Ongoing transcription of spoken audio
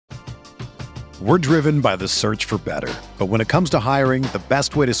We're driven by the search for better. But when it comes to hiring, the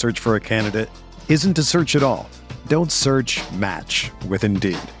best way to search for a candidate isn't to search at all. Don't search, match with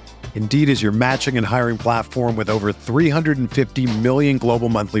Indeed. Indeed is your matching and hiring platform with over 350 million global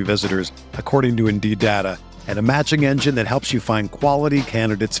monthly visitors, according to Indeed data, and a matching engine that helps you find quality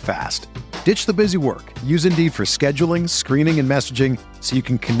candidates fast. Ditch the busy work. Use Indeed for scheduling, screening, and messaging so you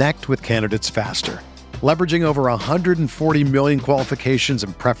can connect with candidates faster. Leveraging over 140 million qualifications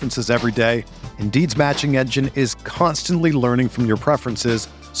and preferences every day, Indeed's matching engine is constantly learning from your preferences,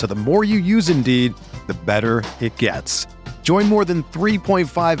 so the more you use Indeed, the better it gets. Join more than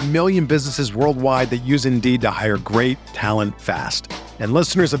 3.5 million businesses worldwide that use Indeed to hire great talent fast. And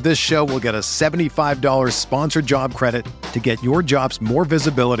listeners of this show will get a $75 sponsored job credit to get your jobs more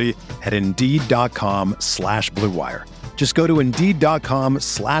visibility at Indeed.com/Blue Wire. Just go to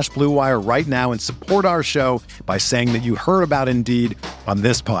Indeed.com/Blue Wire right now and support our show by saying that you heard about Indeed on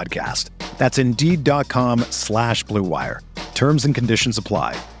this podcast. That's Indeed.com/Blue Wire. Terms and conditions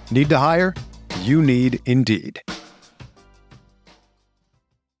apply. Need to hire? You need Indeed.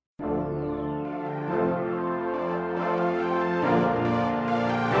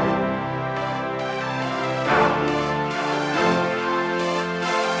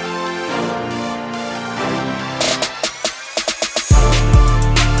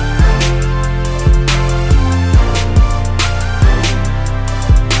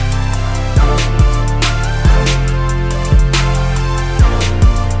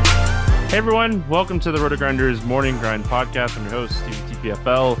 Hey everyone, welcome to the RotoGrinders Morning Grind Podcast. I'm your host, Stevie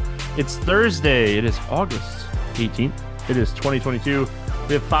TPFL. It's Thursday. It is August 18th. It is 2022.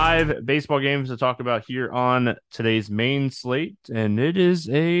 We have 5 baseball games to talk about here on today's main slate, and it is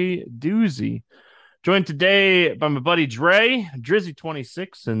a doozy. Joined today by my buddy Dre,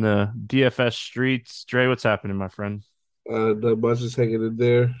 Drizzy26 in the DFS streets. Dre, what's happening, my friend? Not much is hanging in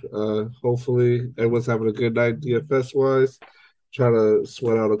there. Hopefully everyone's having a good night DFS-wise. Trying to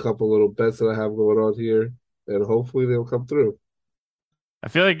sweat out a couple little bets that I have going on here, and hopefully they'll come through. I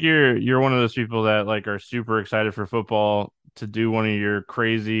feel like you're one of those people that like are super excited for football to do one of your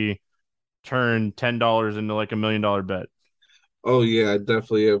crazy turn $10 into like $1 million bet. Oh yeah, I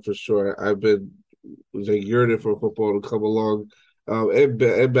definitely am for sure. I've been like yearning for football to come along,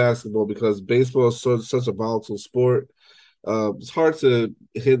 and basketball, because baseball is such a volatile sport. It's hard to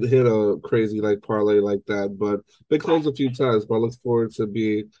hit a crazy like parlay like that, but been close a few times. But I look forward to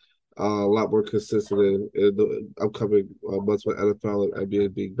being a lot more consistent in the upcoming months with NFL and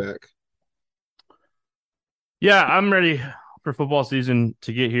NBA being back. Yeah, I'm ready for football season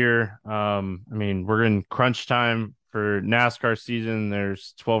to get here. I mean, we're in crunch time for NASCAR season.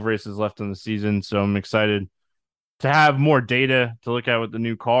 There's 12 races left in the season, so I'm excited to have more data to look at with the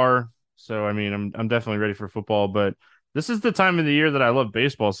new car. So, I mean, I'm definitely ready for football, but this is the time of the year that I love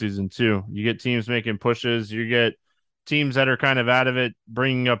baseball season too. You get teams making pushes. You get teams that are kind of out of it,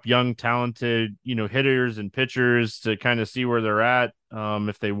 bringing up young, talented, hitters and pitchers to kind of see where they're at.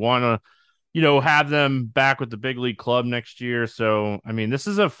 If they want to, have them back with the big league club next year. So, I mean, this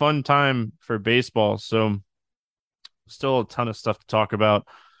is a fun time for baseball. So still a ton of stuff to talk about.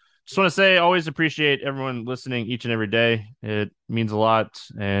 Just want to say, always appreciate everyone listening each and every day. It means a lot.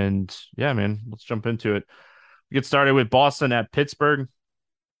 And yeah, man, let's jump into it. We get started with Boston at Pittsburgh.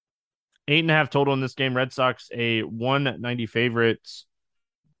 8.5 total in this game. Red Sox a 190 favorites.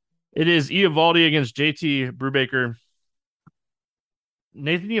 It is Eovaldi against JT Brubaker.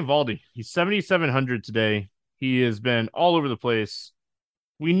 Nathan Eovaldi, he's 7,700 today. He has been all over the place.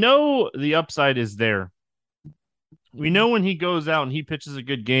 We know the upside is there. We know when he goes out and he pitches a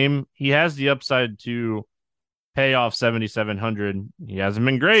good game, he has the upside to pay off 7,700. He hasn't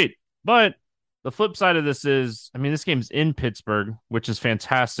been great, but the flip side of this is, I mean, this game's in Pittsburgh, which is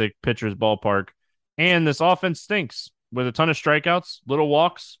fantastic, pitcher's ballpark, and this offense stinks with a ton of strikeouts, little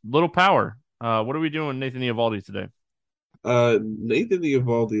walks, little power. What are we doing, Nathan Eovaldi, today? Nathan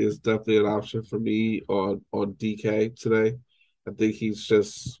Eovaldi is definitely an option for me on DK today. I think he's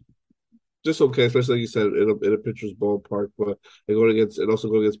just okay, especially like you said, in a pitcher's ballpark. But also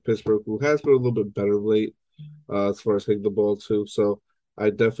going against Pittsburgh, who has been a little bit better late as far as hitting the ball too. So I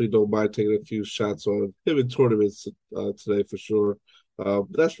definitely don't mind taking a few shots on him in tournaments today for sure.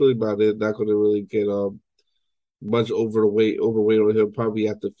 But that's really about it. Not going to really get much overweight on him, probably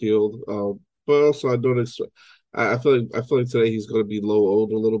at the field. But also I don't expect. I feel like today he's going to be low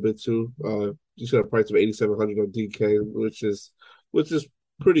owned a little bit too. He's got a price of 8,700 on DK, which is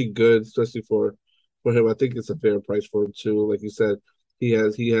pretty good, especially for him. I think it's a fair price for him too. Like you said, he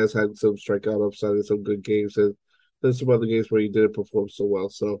has had some strikeout upside in some good games, and then some other games where he didn't perform so well.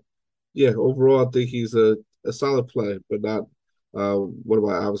 So yeah, overall I think he's a solid play, but What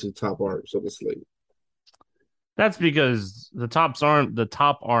about obviously top arms on the slate? That's because the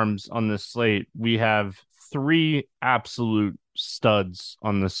top arms on this slate, we have three absolute studs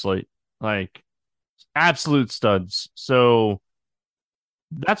on this slate. Like absolute studs. So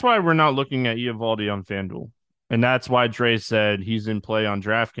that's why we're not looking at Eovaldi on FanDuel. And that's why Dre said he's in play on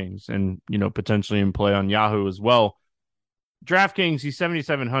DraftKings and, potentially in play on Yahoo as well. DraftKings, he's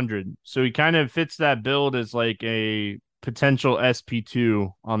 7,700. So he kind of fits that build as like a potential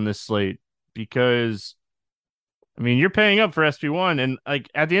SP2 on this slate because, I mean, you're paying up for SP1. And like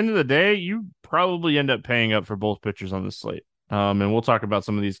at the end of the day, you probably end up paying up for both pitchers on this slate. And we'll talk about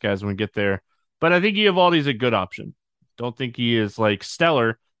some of these guys when we get there. But I think Eovaldi's a good option. Don't think he is like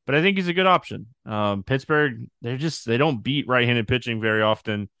stellar, but I think he's a good option. Pittsburgh, they don't beat right-handed pitching very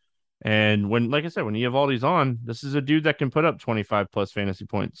often. And like I said, when Eovaldi's on, this is a dude that can put up 25 plus fantasy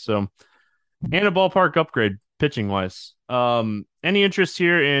points. So, and a ballpark upgrade pitching wise. Any interest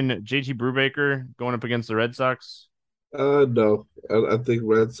here in JT Brubaker going up against the Red Sox? No, I think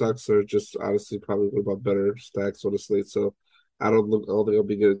Red Sox are just honestly probably one of my better stacks on the slate. So I don't think I'll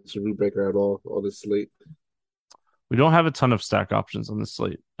be getting to Rebreaker at all on the slate. We don't have a ton of stack options on the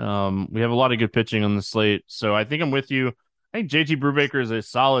slate. We have a lot of good pitching on the slate, so I think I'm with you. I think JT Brubaker is a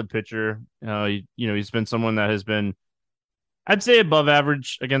solid pitcher. He's been someone that has been, I'd say, above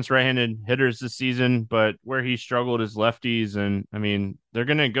average against right-handed hitters this season, but where he struggled is lefties, and I mean they're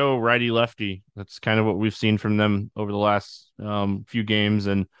gonna go righty-lefty. That's kind of what we've seen from them over the last few games,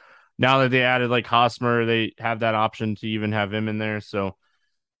 and now that they added like Hosmer, they have that option to even have him in there. So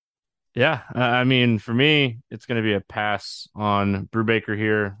yeah, I mean, for me, it's going to be a pass on Brubaker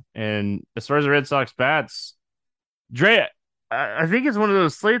here. And as far as the Red Sox bats, Dre, I think it's one of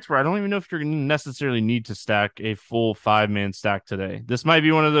those slates where I don't even know if you're going to necessarily need to stack a full 5-man stack today. This might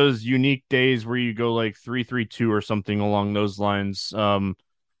be one of those unique days where you go like 3-3-2 or something along those lines. Some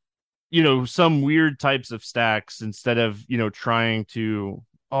weird types of stacks instead of, trying to,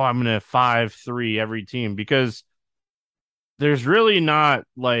 I'm going to 5-3 every team because there's really not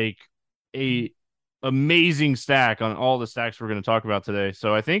like a amazing stack on all the stacks we're going to talk about today.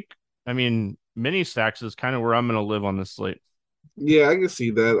 So I mean, mini stacks is kind of where I'm going to live on this slate. Yeah, I can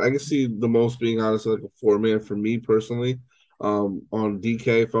see that. I can see the most being honest like a 4-man for me personally. On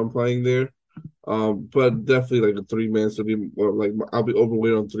DK if I'm playing there. But definitely like a 3-man. So like I'll be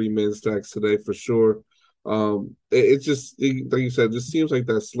overweight on 3-man stacks today for sure. Like you said, it just seems like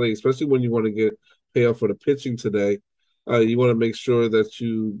that slate, especially when you want to get payoff for the pitching today. You want to make sure that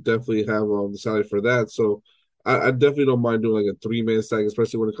you definitely have the salary for that. So I definitely don't mind doing like a 3-man stack,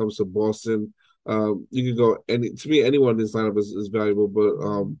 especially when it comes to Boston. You can go to me anyone in this lineup is valuable, but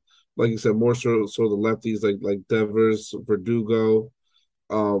like you said, more so the lefties like Devers, Verdugo,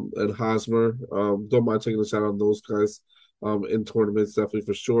 and Hosmer. Don't mind taking a shot on those guys in tournaments, definitely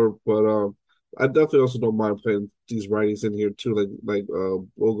for sure. But I definitely also don't mind playing these righties in here too, like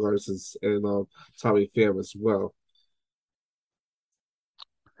Bogarts and Tommy Pham as well.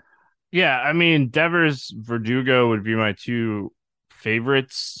 Yeah, I mean, Devers, Verdugo would be my two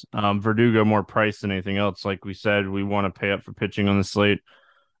favorites. Verdugo more price than anything else. Like we said, we want to pay up for pitching on the slate.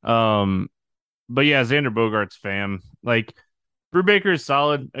 Um, but yeah, Xander Bogarts Pham. Like Brubaker is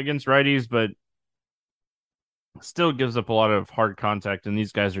solid against righties, but still gives up a lot of hard contact, and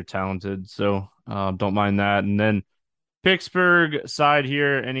these guys are talented, so don't mind that. And then Pittsburgh side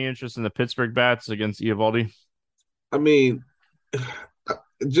here, any interest in the Pittsburgh bats against Eovaldi? I mean,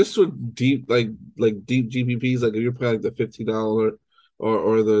 just with deep GPPs, like if you're playing like the $15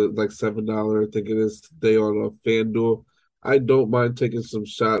 or the like $7, I think it is today on a FanDuel, I don't mind taking some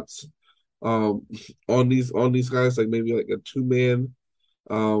shots um on these guys, like maybe like a 2-man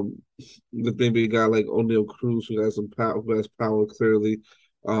with maybe a guy like O'Neal Cruz who has some power, who has power clearly.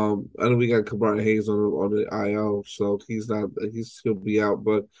 I know we got Ke'Bryan Hayes on the IL, so he'll be out.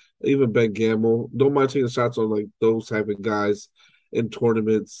 But even Ben Gamble, don't mind taking shots on like those type of guys in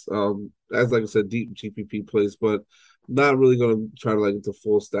tournaments. As like I said, deep GPP plays, but not really going to try to like to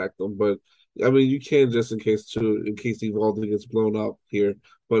full stack them. But I mean, you can just in case Evaldi gets blown up here,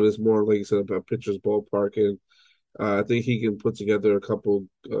 but it's more like you said about pitcher's ballpark, and I think he can put together a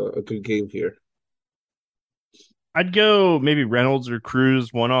good game here. I'd go maybe Reynolds or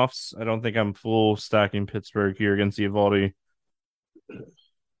Cruz one-offs. I don't think I'm full stacking Pittsburgh here against Eovaldi.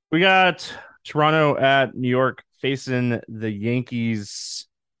 We got Toronto at New York facing the Yankees.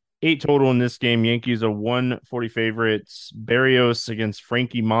 8 total in this game. Yankees are 140 favorites. Berrios against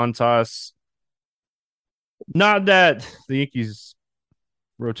Frankie Montas. Not that the Yankees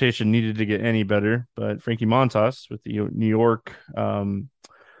rotation needed to get any better, but Frankie Montas with the New York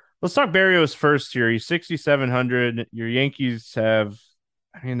Let's talk Barrios first here. He's 6,700. Your Yankees have,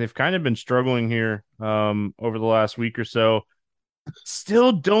 I mean, they've kind of been struggling here over the last week or so.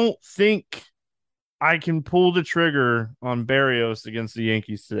 Still don't think I can pull the trigger on Barrios against the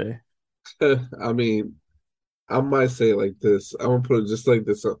Yankees today. I mean, I might say it like this. I'm gonna put it just like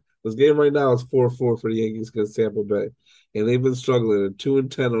this. This game right now is 4-4 for the Yankees against Tampa Bay, and they've been struggling at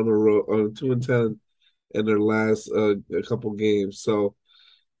 2-10 on the road, on 2-10 in their last a couple games. So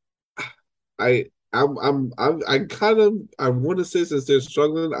I kind of I want to say since they're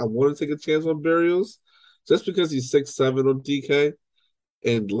struggling, I want to take a chance on Barrios, just because he's 6'7" on DK,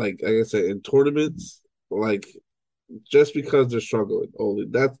 and like I said in tournaments, like just because they're struggling only.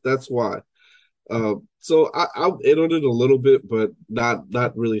 That's why. So I'm in on it a little bit, but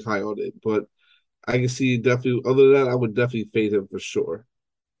not really high on it. But I can see definitely. Other than that, I would definitely fade him for sure.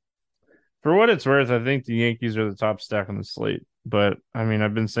 For what it's worth, I think the Yankees are the top stack on the slate. But I mean,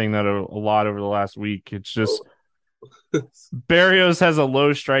 I've been saying that a lot over the last week. It's just Oh. Barrios has a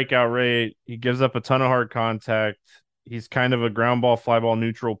low strikeout rate. He gives up a ton of hard contact. He's kind of a ground ball, fly ball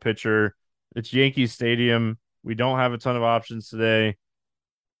neutral pitcher. It's Yankee Stadium. We don't have a ton of options today.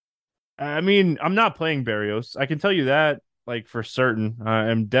 I mean, I'm not playing Barrios. I can tell you that, like for certain.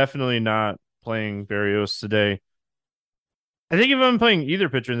 I'm definitely not playing Barrios today. I think if I'm playing either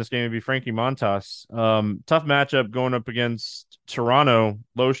pitcher in this game, it'd be Frankie Montas. Tough matchup going up against Toronto,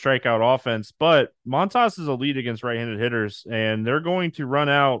 low strikeout offense, but Montas is a lead against right-handed hitters, and they're going to run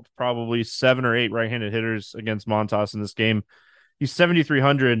out probably 7 or 8 right-handed hitters against Montas in this game. He's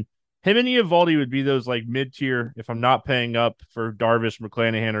 7,300. Him and Eovaldi would be those like mid-tier, if I'm not paying up for Darvish,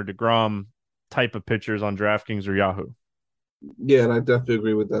 McClanahan, or DeGrom type of pitchers on DraftKings or Yahoo. Yeah, and I definitely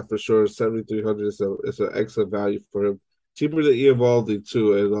agree with that for sure. 7,300 is an excellent value for him. Cheaper than Eovaldi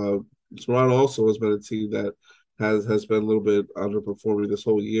too, and Toronto also has been a team that has been a little bit underperforming this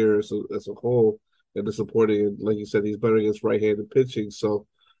whole year as a whole, and disappointing. And like you said, he's better against right-handed pitching, so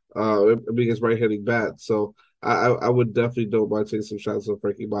against right-handed bats. So I would definitely don't mind taking some shots on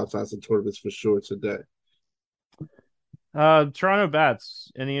Frankie Montas in tournaments for sure today. Toronto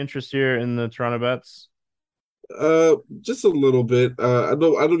Bats. Any interest here in the Toronto Bats? Just a little bit. I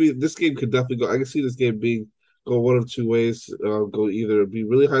know this game could definitely go. I can see this game being go one of two ways. Go either be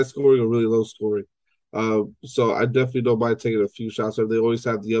really high scoring or really low scoring. So I definitely don't mind taking a few shots. They always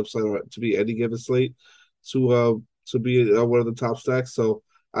have the upside to be any given slate to be one of the top stacks. So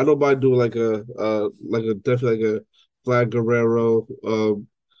I don't mind doing like a definitely like a Vlad Guerrero,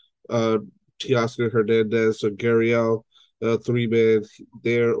 uh, Teoscar Hernandez or Gurriel, 3-man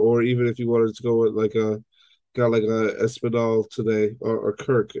there, or even if you wanted to go with like a got like a Espinal today or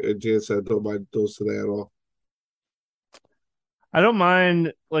Kirk, and Jan said don't mind those today at all. I don't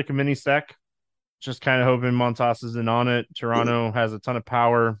mind like a mini stack. Just kind of hoping Montas isn't on it. Toronto has a ton of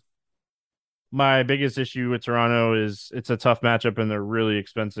power. My biggest issue with Toronto is it's a tough matchup and they're really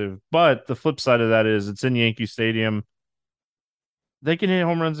expensive. But the flip side of that is it's in Yankee Stadium. They can hit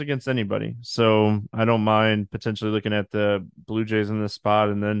home runs against anybody. So I don't mind potentially looking at the Blue Jays in this spot.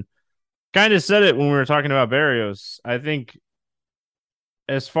 And then kind of said it when we were talking about Barrios. I think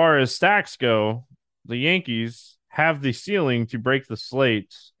as far as stacks go, the Yankees have the ceiling to break the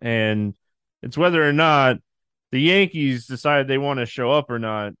slate. And it's whether or not the Yankees decide they want to show up or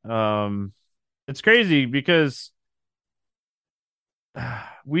not. It's crazy because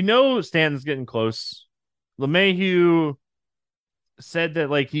we know Stanton's getting close. LeMahieu said that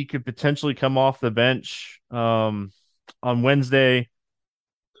like he could potentially come off the bench on Wednesday.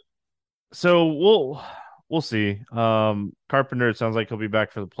 So we'll see. Carpenter, it sounds like he'll be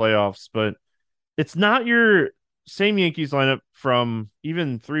back for the playoffs, but it's not your same Yankees lineup from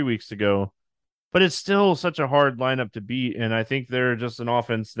even 3 weeks ago, but it's still such a hard lineup to beat. And I think they're just an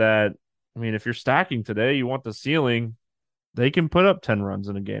offense that, I mean, if you're stacking today, you want the ceiling, they can put up 10 runs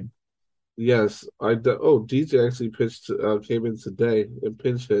in a game. Yes, DJ actually came in today and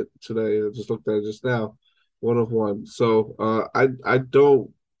pinch hit today. I just looked at it just now, 1 of 1. So I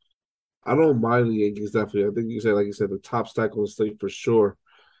don't mind the Yankees definitely. I think you said like you said the top stack on the slate for sure.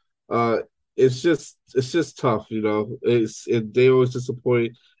 Uh, it's just tough, you know. They always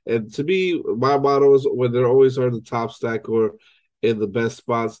disappoint, and to me, my motto is when they're always on the top stack or in the best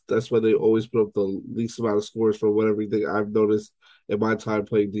spots, that's when they always put up the least amount of scores from what everything I've noticed in my time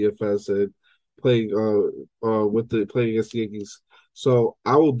playing DFS and playing playing against the Yankees. So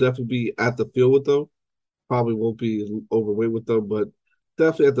I will definitely be at the field with them. Probably won't be overweight with them, but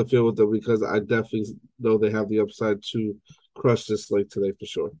definitely at the field with them because I definitely know they have the upside to crush this slate today for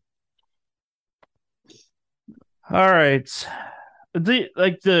sure. All right.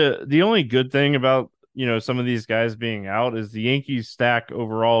 The only good thing about some of these guys being out is the Yankees stack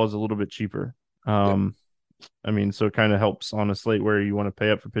overall is a little bit cheaper. Yeah. I mean, so it kind of helps on a slate where you want to pay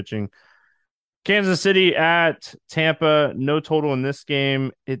up for pitching. Kansas City at Tampa, no total in this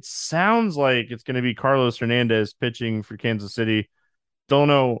game. It sounds like it's going to be Carlos Hernandez pitching for Kansas City. Don't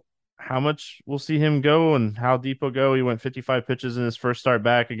know how much we'll see him go and how deep he'll go. He went 55 pitches in his first start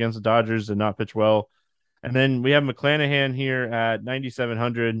back against the Dodgers, did not pitch well. And then we have McClanahan here at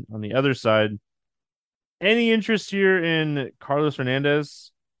 9,700 on the other side. Any interest here in Carlos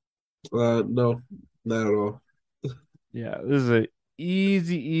Hernandez? No, not at all. Yeah, this is a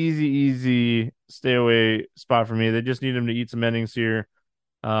easy stay away spot for me. They just need him to eat some innings here.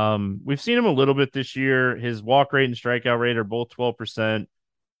 We've seen him a little bit this year. His walk rate and strikeout rate are both 12%.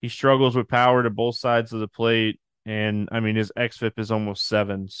 He struggles with power to both sides of the plate. And I mean, his XFIP is almost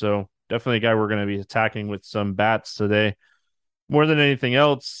 7. So definitely a guy we're going to be attacking with some bats today. More than anything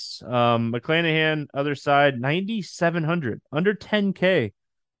else, McClanahan, other side, 9,700, under 10K.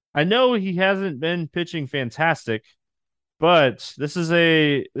 I know he hasn't been pitching fantastic, but this is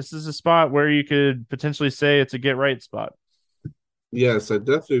a spot where you could potentially say it's a get right spot. Yes, I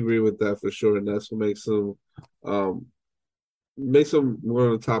definitely agree with that for sure, and that's what um makes them one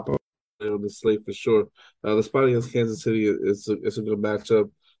of the top on the slate for sure. The spot against Kansas City is a good matchup.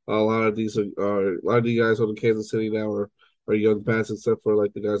 A lot of a lot of the guys on the Kansas City now are young bats, except for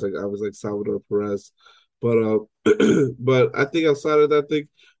like the guys like I was like Salvador Perez. But but I think outside of that, I think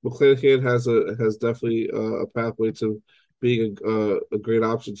McClanahan has definitely a pathway to being a great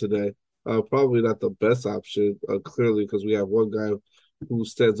option today. Probably not the best option, clearly, because we have one guy who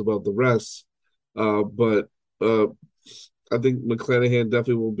stands above the rest. But I think McClanahan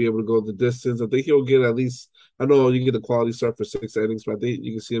definitely will be able to go the distance. I think he'll get at least. I know you get a quality start for 6 innings, but I think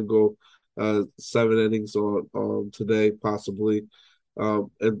you can see him go 7 innings on today, possibly,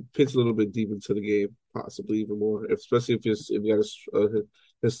 and pitch a little bit deep into the game, possibly even more, especially if you got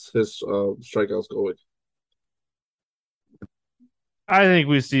his strikeouts going. I think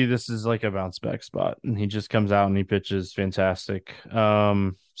we see this as like a bounce back spot, and he just comes out and he pitches fantastic.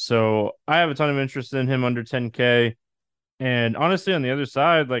 So I have a ton of interest in him under 10K. And honestly, on the other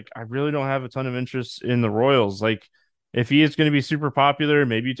side, like I really don't have a ton of interest in the Royals. Like if he is going to be super popular,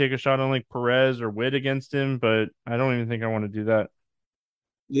 maybe you take a shot on like Perez or Witt against him, but I don't even think I want to do that.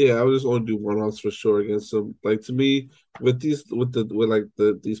 Yeah, I would just want to do one-offs for sure against them. Like to me, with these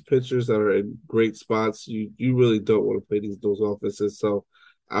pitchers that are in great spots, you really don't want to play those offenses. So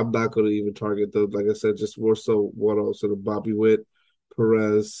I'm not going to even target them. Like I said, just more so one-offs of Bobby Witt,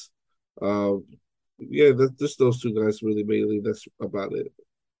 Perez. Um, yeah, just those two guys really mainly. That's about it.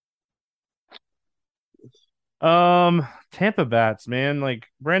 Tampa bats, man, like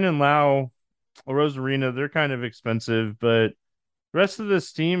Brandon Lau, Rosarina, they're kind of expensive, but the rest of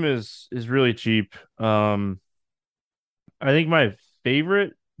this team is really cheap. I think my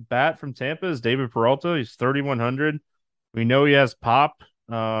favorite bat from Tampa is David Peralta. He's 3,100. We know he has pop.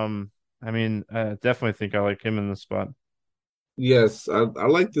 I mean, I definitely think I like him in this spot. Yes, I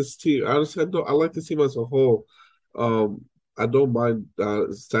like this team. I like this team as a whole. I don't mind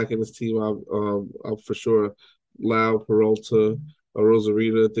stacking this team up for sure. Lau, Peralta,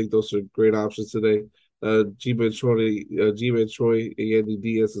 Rosarina. I think those are great options today. G-Man Troy, and Yandy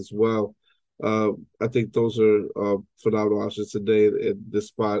Diaz as well. I think those are phenomenal options today in this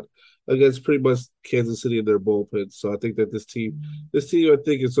spot against pretty much Kansas City in their bullpen. So I think that this team, I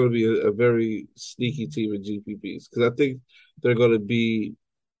think is going to be a very sneaky team in GPPs because I think they're going to be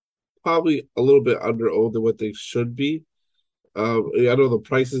probably a little bit under owned than what they should be. I know the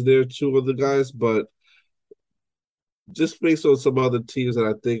price is there too of the guys, but just based on some other teams that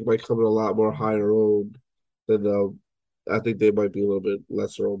I think might come in a lot more higher owned than I think they might be a little bit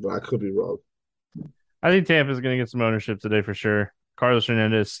lesser owned, but I could be wrong. I think Tampa's going to get some ownership today for sure. Carlos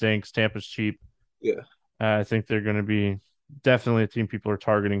Hernandez stinks. Tampa's cheap. Yeah. I think they're going to be definitely a team people are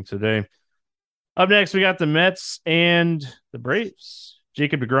targeting today. Up next, we got the Mets and the Braves.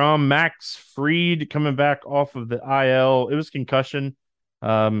 Jacob deGrom, Max Fried coming back off of the IL. It was concussion.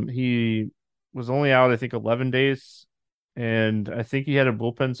 He was only out, I think, 11 days, and I think he had a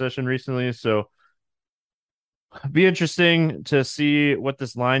bullpen session recently. So, be interesting to see what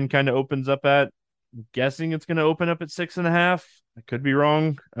this line kind of opens up at. I'm guessing it's going to open up at 6.5. I could be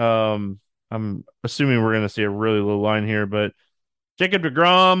wrong. I'm assuming we're going to see a really low line here, but Jacob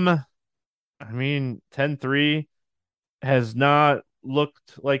deGrom, I mean, 10-3 has not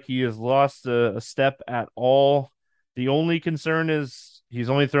looked like he has lost a step at all. The only concern is he's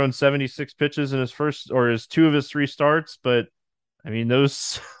only thrown 76 pitches in his first or his two of his three starts, but I mean,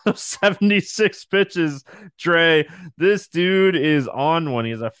 those 76 pitches, Trey, this dude is on one.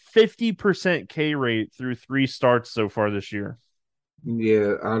 He has a 50% K rate through 3 starts so far this year.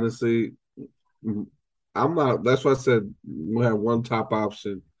 Yeah, honestly, I'm not. That's why I said we have one top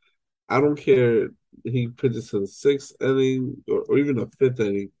option. I don't care. He pitches to the sixth inning or even the fifth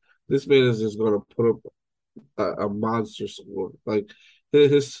inning. This man is just going to put up a monster score. Like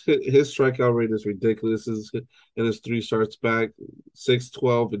his strikeout rate is ridiculous. In his 3 starts back, 6,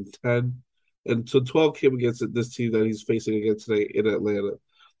 12, and 10. And so 12 came against this team that he's facing against today in Atlanta.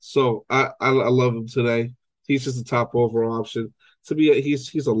 So I love him today. He's just a top overall option. To me,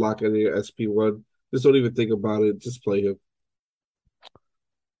 he's a lock in the SP1. Just don't even think about it. Just play him.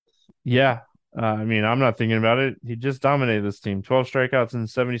 Yeah. I mean, I'm not thinking about it. He just dominated this team. 12 strikeouts in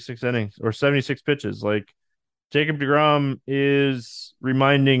 76 innings or 76 pitches. Like Jacob DeGrom is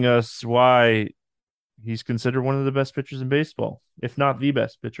reminding us why he's considered one of the best pitchers in baseball, if not the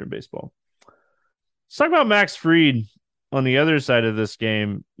best pitcher in baseball. Let's talk about Max Fried on the other side of this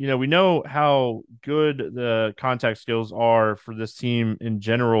game. You know, we know how good the contact skills are for this team in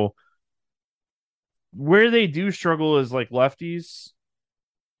general. Where they do struggle is like lefties.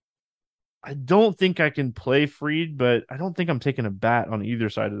 I don't think I can play Fried, but I don't think I'm taking a bat on either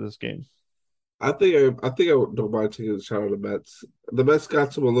side of this game. I don't mind taking a shot on the Mets. The Mets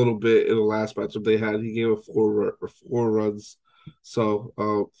got to him a little bit in the last matchup they had. He gave up 4 runs, so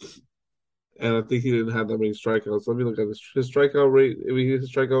and I think he didn't have that many strikeouts. Let me look at his strikeout rate. I mean,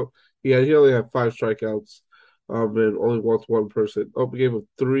 his strikeout. He only had 5 strikeouts, and only walked one person. Oh, we gave him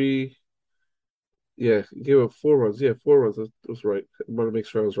 3. Yeah, he gave up 4 runs. Yeah, 4 runs. That's right. I want to make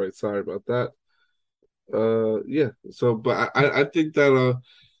sure I was right. Sorry about that. Yeah. So, but I think that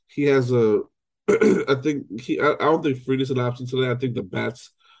he has a. I think I don't think Fried is an option today. I think the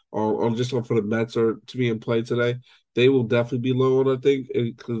bats on just on for the Mets are to be in play today. They will definitely be low on. I think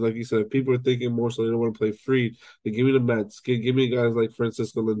because, like you said, if people are thinking more so they don't want to play Fried, then give me the Mets. Give me guys like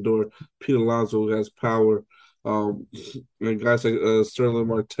Francisco Lindor, Pete Alonso who has power, and guys like Sterling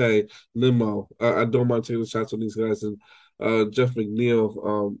Marte, Limo. I don't mind taking the shots on these guys and Jeff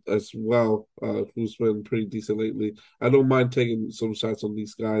McNeil as well, who's been pretty decent lately. I don't mind taking some shots on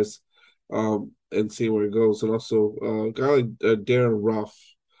these guys and seeing where it goes. And also, a guy like Darren Ruff,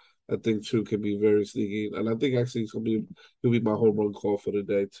 I think too, can be very sneaky. And I think actually he'll be my home run call for the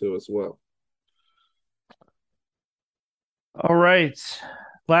day too as well. All right.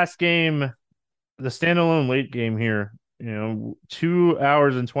 Last game, the standalone late game here. You know, 2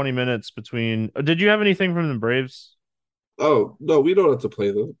 hours and 20 minutes between. Did you have anything from the Braves? Oh no, we don't have to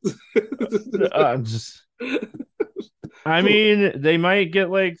play them. Just, I mean, they might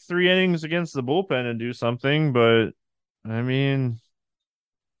get like 3 innings against the bullpen and do something, but I mean,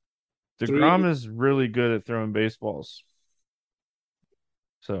 DeGrom Three. is really good at throwing baseballs.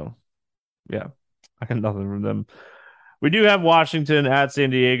 So, yeah, I got nothing from them. We do have Washington at San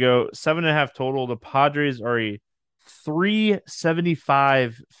Diego, 7.5 total. The Padres are a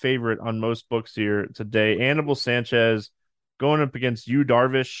 375 favorite on most books here today. Anibal Sanchez going up against Yu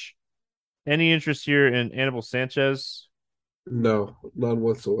Darvish. Any interest here in Anibal Sanchez? No, none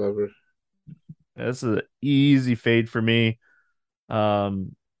whatsoever. This is an easy fade for me.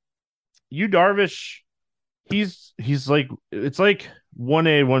 Yu Darvish, he's like it's like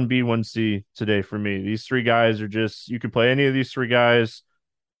 1A, 1B, 1C today for me. These 3 guys are just you could play any of these 3 guys.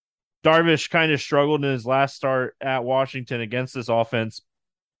 Darvish kind of struggled in his last start at Washington against this offense.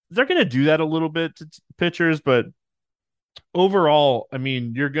 They're going to do that a little bit to pitchers, but overall, I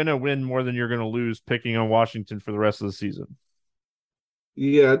mean, you're going to win more than you're going to lose picking on Washington for the rest of the season.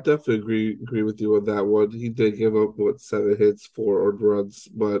 Yeah, I definitely agree with you on that one. He did give up 7 hits, 4 earned runs,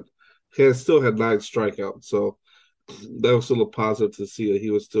 but he still had 9 strikeouts. So that was still a positive to see that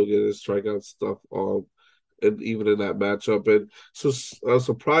he was still getting his strikeout stuff and even in that matchup. And so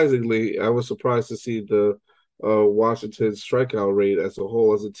surprisingly, I was surprised to see the Washington strikeout rate as a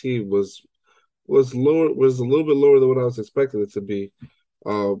whole as a team was lower was a little bit lower than what I was expecting it to be.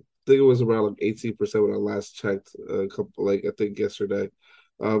 I think it was around like 18% when I last checked a couple like I think yesterday.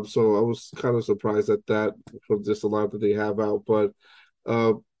 So I was kind of surprised at that from just a lot that they have out. But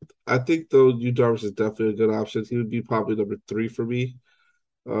uh, I think though Yu Darvish is definitely a good option. He would be probably number 3 for me,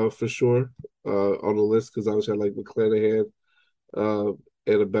 for sure, on the list because obviously I like McClanahan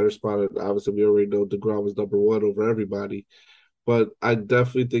in a better spot. And obviously we already know DeGrom is number 1 over everybody. But I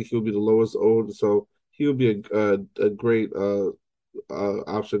definitely think he'll be the lowest owned. So he would be a great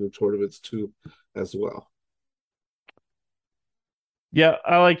option in tournaments too, as well. Yeah,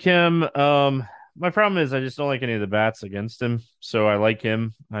 I like him. My problem is I just don't like any of the bats against him, so I like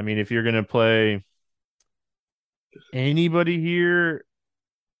him. I mean, if you're gonna play Anybody here?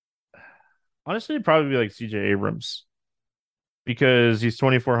 Honestly, it'd probably be like CJ Abrams because he's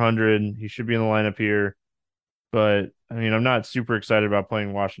 2,400. He should be in the lineup here. But I mean, I'm not super excited about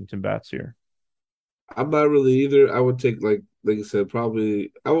playing Washington bats here. I'm not really either. I would take like you said,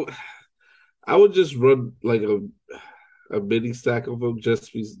 probably I would just run like a mini stack of them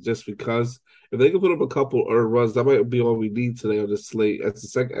just because if they can put up a couple earned runs, that might be all we need today on the slate as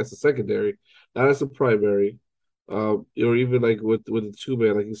a secondary, not as a primary. Or even like with the two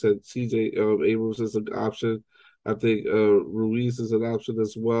man, like you said, CJ Abrams is an option. I think Ruiz is an option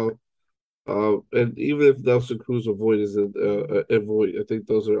as well. And even if Nelson Cruz avoid is a void, I think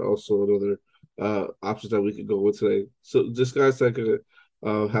those are also another options that we could go with today. So just guys that could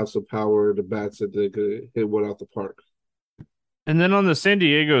have some power in the bats and they could hit one out the park. And then on the San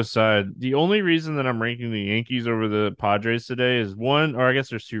Diego side, the only reason that I'm ranking the Yankees over the Padres today is one, or I guess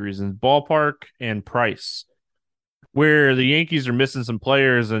there's two reasons: ballpark and price. Where the Yankees are missing some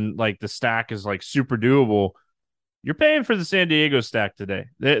players and like the stack is like super doable. You're paying for the San Diego stack today.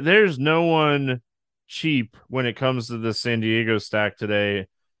 There's no one cheap when it comes to the San Diego stack today,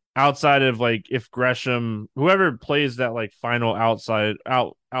 outside of like if Gresham, whoever plays that like final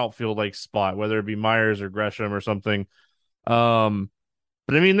outfield like spot, whether it be Myers or Gresham or something. Um,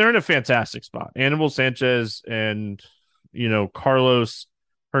 but I mean, they're in a fantastic spot. Anibal Sanchez and Carlos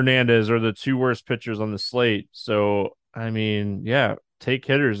Hernandez are the two worst pitchers on the slate. So I mean, yeah, take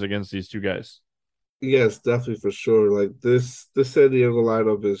hitters against these two guys. Yes, definitely for sure. Like this San Diego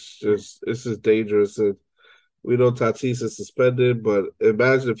lineup is just dangerous. And we know Tatis is suspended, but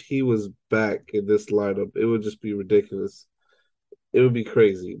imagine if he was back in this lineup, it would just be ridiculous. It would be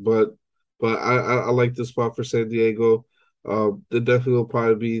crazy. But I like this spot for San Diego. They definitely will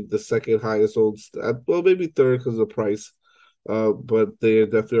probably be the second highest owned well, maybe third because of the price. But they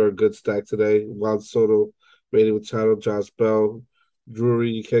definitely are a good stack today. Juan Soto, Manny Machado, Josh Bell,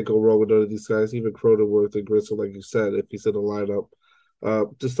 Drury. You can't go wrong with none of these guys. Even Cronenworth and Grissom, like you said, if he's in the lineup.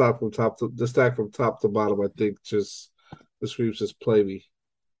 The stack from top to bottom, I think just the sweeps just play me.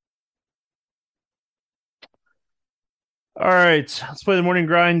 All right, let's play the morning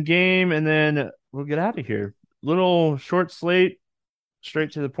grind game and then we'll get out of here. Little short slate,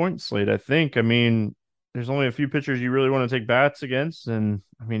 straight to the point slate, I think. I mean, there's only a few pitchers you really want to take bats against. And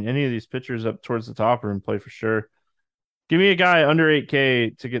I mean, any of these pitchers up towards the top are in play for sure. Give me a guy under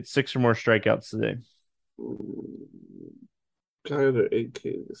 8K to get six or more strikeouts today. Guy under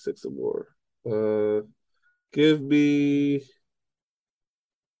 8K, six or more. Give me.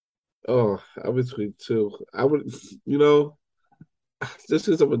 Oh, I'm between two. I would, you know, just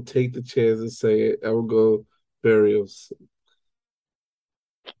because I'm gonna take the chance and say it, I would go Barrios.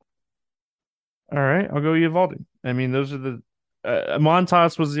 All right, I'll go Evaldi. I mean, those are the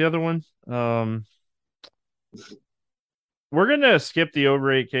Montas was the other one. We're gonna skip the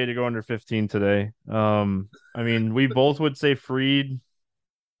over 8K to go under 15 today. I mean, we both would say Freed,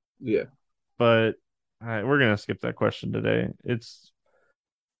 Yeah, but we're gonna skip that question today.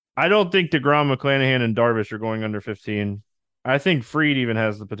 I don't think DeGrom, McClanahan, and Darvish are going under 15. I think Freed even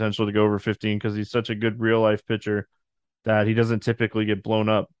has the potential to go over 15 because he's such a good real life pitcher that he doesn't typically get blown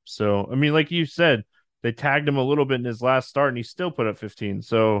up. So, I mean, like you said, they tagged him a little bit in his last start and he still put up 15.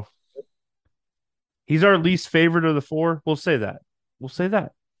 So he's our least favorite of the four. We'll say that. We'll say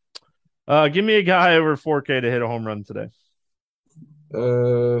that. Give me a guy over 4K to hit a home run today.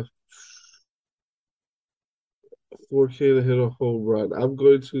 uh, 4K to hit a home run. I'm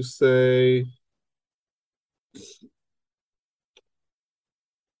going to say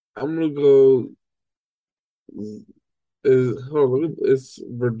I'm gonna go. Is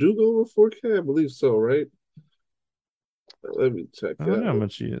Verdugo over 4K? I believe so, right? Let me check I it don't know how out.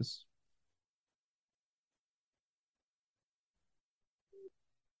 much he is.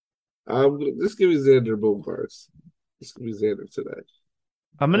 Just give me Xander Bogaerts. Just give me Xander today.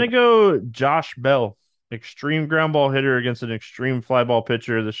 I'm going to go Josh Bell, extreme ground ball hitter against an extreme fly ball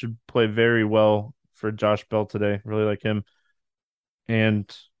pitcher. This should play very well for Josh Bell today. Really like him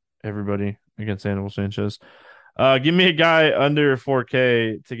and everybody against Anibal Sanchez. Give me a guy under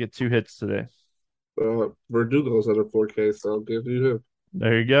 4K to get two hits today. Verdugo's under 4K, so I'll give you him.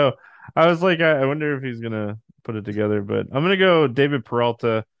 There you go. I was like, I wonder if he's going to put it together, but I'm going to go David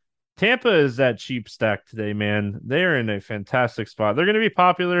Peralta. Tampa is that cheap stack today, man. They are in a fantastic spot. They're going to be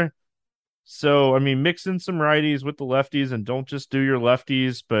popular. So, I mean, mix in some righties with the lefties and don't just do your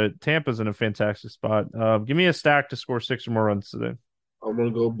lefties, but Tampa's in a fantastic spot. Give me a stack to score six or more runs today. I'm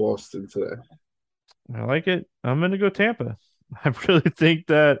gonna go Boston today. I like it. I'm going to go Tampa. I really think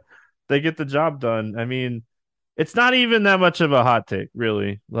that they get the job done. I mean, it's not even that much of a hot take,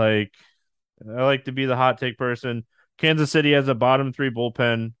 really. Like, I like to be the hot take person. Kansas City has a bottom three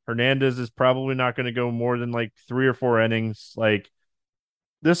bullpen. Hernandez is probably not going to go more than like 3 or 4 innings. Like,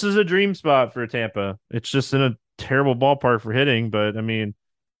 this is a dream spot for Tampa. It's just in a terrible ballpark for hitting, but I mean,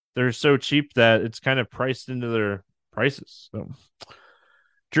 they're so cheap that it's kind of priced into their prices. So,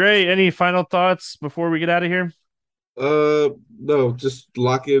 Dre, any final thoughts before we get out of here? No, just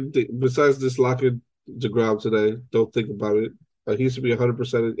lock in. Besides this, lock in DeGrom today. Don't think about it. He should be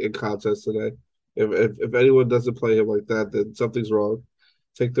 100% in contest today. If anyone doesn't play him like that, then something's wrong.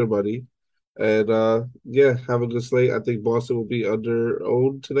 Take their money, and yeah, have a good slate. I think Boston will be under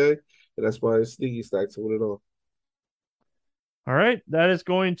owned today, and that's my sneaky stack to win it all. All right, that is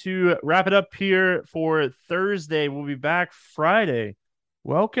going to wrap it up here for Thursday. We'll be back Friday.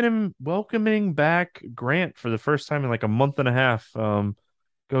 Welcoming back Grant for the first time in like a month and a half.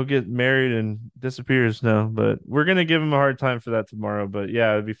 Go get married and disappears now, but we're gonna give him a hard time for that tomorrow. But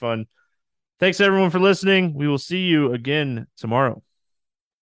yeah, it'd be fun. Thanks everyone for listening. We will see you again tomorrow.